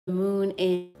moon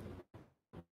in,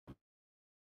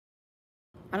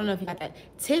 I don't know if you got that,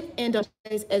 tip and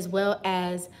as well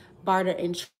as barter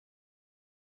and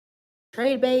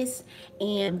trade base.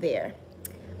 And there,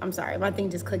 I'm sorry, my thing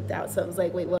just clicked out, so it was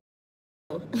like, wait, what?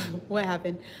 What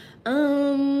happened?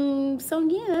 So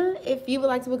yeah, if you would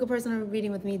like to book a personal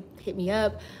reading with me, hit me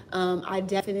up. I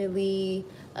definitely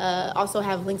also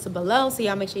have links below, so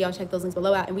y'all make sure y'all check those links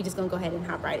below out, and we just gonna go ahead and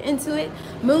hop right into it.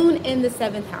 Moon in the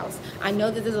 7th house. I know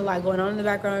that there's a lot going on in the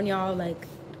background, y'all. Like,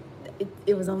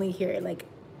 it was only here. Like,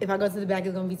 if I go to the back,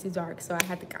 it's gonna be too dark, so I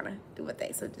had to kind of do a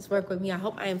thing. So just work with me. I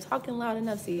hope I am talking loud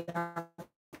enough so y'all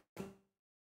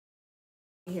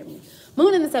hear me.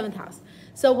 Moon in the 7th house.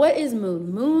 So what is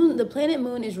moon? Moon, the planet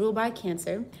moon is ruled by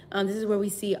Cancer. This is where we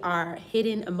see our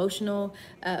hidden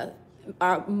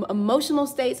our emotional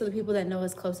state. So the people that know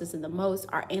us closest and the most,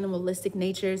 our animalistic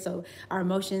nature. So our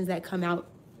emotions that come out,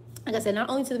 like I said, not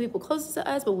only to the people closest to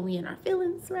us, but when we in our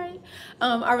feelings, right?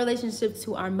 Our relationship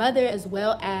to our mother, as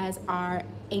well as our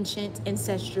ancient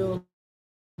ancestral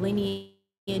lineage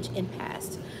and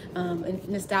past. And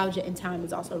nostalgia and time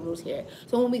is also rules here.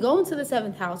 So when we go into the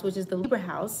 7th house, which is the Libra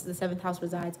house, the 7th house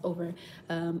resides over,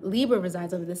 Libra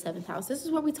resides over the 7th house. This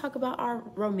is where we talk about our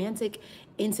romantic,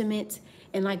 intimate,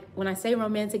 and like when I say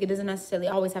romantic, it doesn't necessarily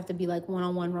always have to be like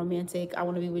one-on-one romantic. I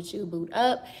want to be with you, boot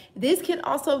up. This can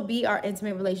also be our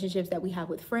intimate relationships that we have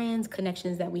with friends,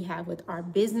 connections that we have with our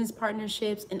business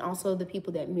partnerships, and also the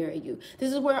people that mirror you.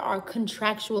 This is where our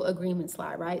contractual agreements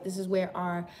lie, right? This is where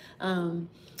our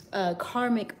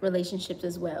karmic relationships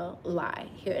as well lie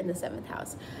here in the 7th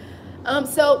house.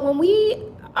 So when we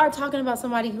are talking about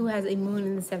somebody who has a moon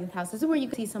in the 7th house, this is where you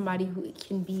can see somebody who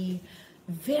can be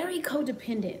very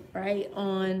codependent, right,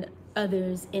 on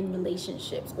others in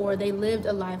relationships, or they lived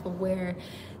a life of where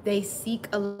they seek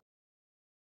a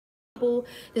people.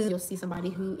 This is, you'll see somebody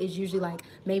who is usually like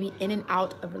maybe in and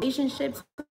out of relationships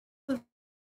with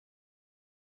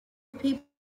people.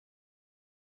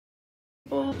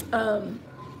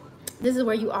 This is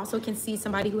where you also can see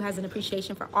somebody who has an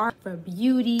appreciation for art, for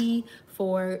beauty,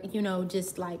 for, you know,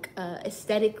 just like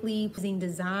aesthetically pleasing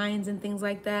designs and things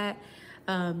like that.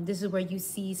 This is where you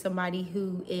see somebody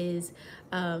who is,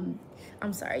 I'm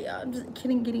sorry, y'all, I'm just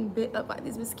getting bit up by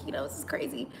these mosquitoes. It's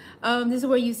crazy. This is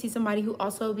where you see somebody who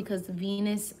also, because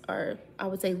Venus, or I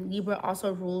would say Libra,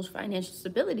 also rules financial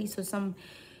stability. So some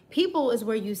people is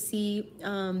where you see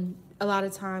a lot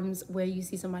of times where you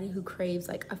see somebody who craves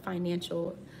like a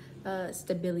financial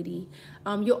stability.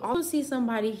 You'll also see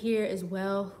somebody here as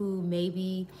well who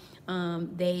maybe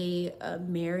they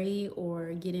marry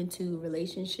or get into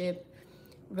relationships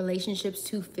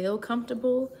to feel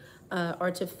comfortable or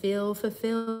to feel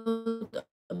fulfilled,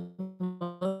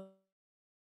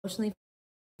 emotionally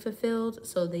fulfilled.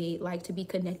 So they like to be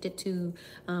connected to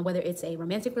whether it's a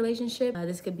romantic relationship,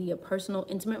 this could be a personal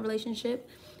intimate relationship,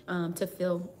 to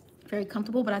feel very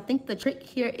comfortable. But I think the trick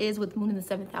here is with moon in the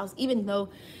 7th house, even though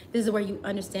this is where you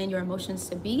understand your emotions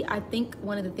to be, I think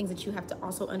one of the things that you have to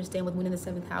also understand with moon in the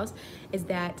 7th house is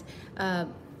that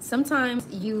sometimes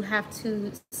you have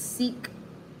to seek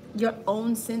your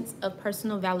own sense of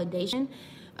personal validation.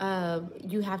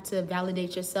 You have to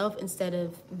validate yourself instead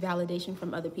of validation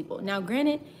from other people. Now,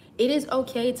 granted, it is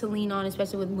okay to lean on,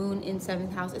 especially with moon in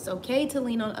 7th house, it's okay to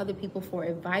lean on other people for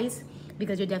advice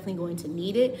because you're definitely going to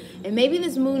need it. And maybe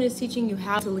this moon is teaching you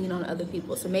how to lean on other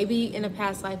people. So maybe in a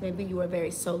past life, maybe you were very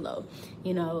solo,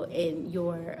 you know, in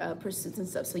your pursuits and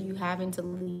stuff. So you having to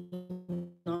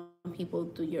lean on people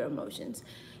through your emotions,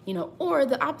 you know, or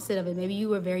the opposite of it. Maybe you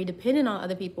were very dependent on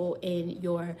other people in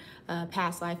your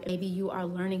past life. Maybe you are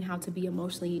learning how to be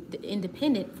emotionally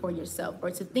independent for yourself, or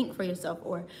to think for yourself,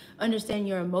 or understand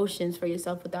your emotions for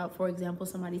yourself without, for example,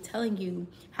 somebody telling you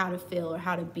how to feel or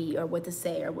how to be or what to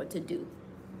say or what to do.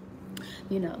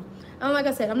 You know, like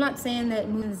I said, I'm not saying that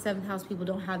moon in the 7th house people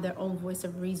don't have their own voice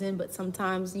of reason, but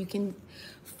sometimes you can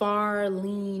far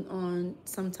lean on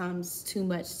sometimes too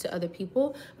much to other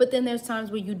people. But then there's times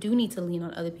where you do need to lean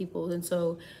on other people. And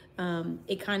so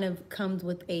it kind of comes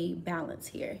with a balance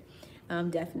here.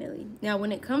 Definitely. Now,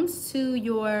 when it comes to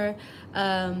your,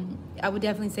 I would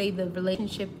definitely say the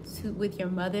relationship with your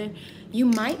mother, you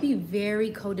might be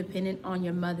very codependent on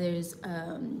your mother's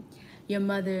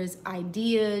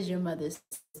ideas, your mother's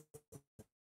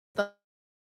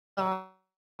thoughts,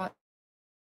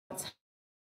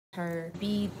 her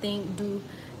be, think, do.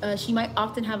 She might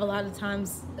often have a lot of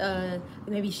times,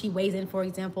 maybe she weighs in, for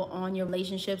example, on your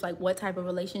relationships, like what type of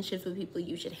relationships with people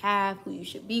you should have, who you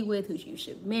should be with, who you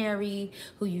should marry,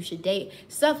 who you should date,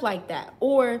 stuff like that.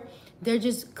 Or there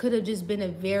just could have just been a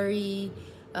very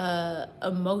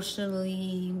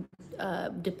emotionally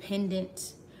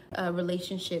dependent a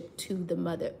relationship to the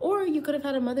mother. Or you could have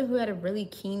had a mother who had a really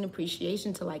keen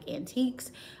appreciation to like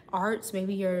antiques, arts.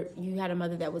 Maybe you had a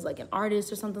mother that was like an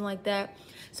artist or something like that.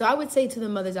 So I would say to the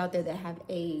mothers out there that have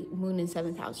a moon in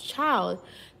 7th house child,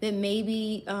 that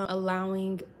maybe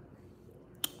allowing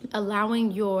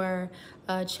your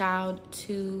child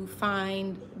to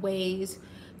find ways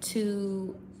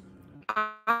to,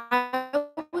 I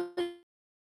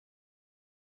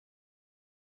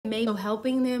maybe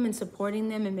helping them and supporting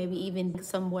them, and maybe even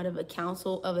somewhat of a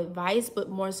counsel of advice, but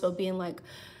more so being like,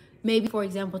 maybe for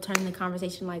example, turning the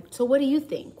conversation like, so what do you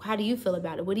think? How do you feel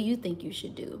about it? What do you think you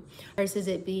should do? Versus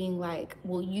it being like,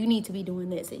 well, you need to be doing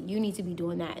this and you need to be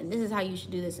doing that, and this is how you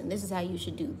should do this and this is how you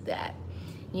should do that,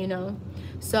 you know?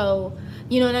 So,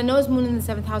 and I know it's moon in the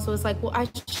 7th house, so it's like, well, I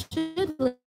should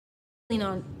lean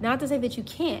on, not to say that you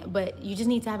can't, but you just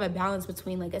need to have a balance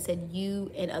between, like I said,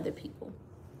 you and other people.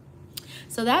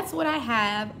 So that's what I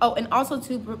have. Oh, and also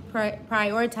to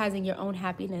prioritizing your own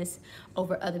happiness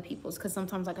over other people's, because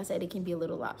sometimes, like I said, it can be a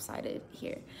little lopsided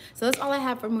here. So that's all I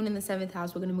have for moon in the 7th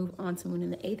house. We're going to move on to moon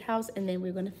in the 8th house, and then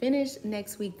we're going to finish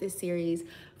next week this series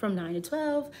from 9 to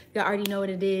 12. You already know what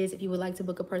it is. If you would like to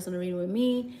book a personal reading with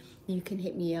me, you can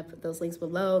hit me up with those links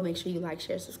below. Make sure you like,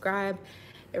 share, subscribe.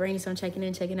 Rainey's on checking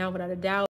in, checking out without a doubt.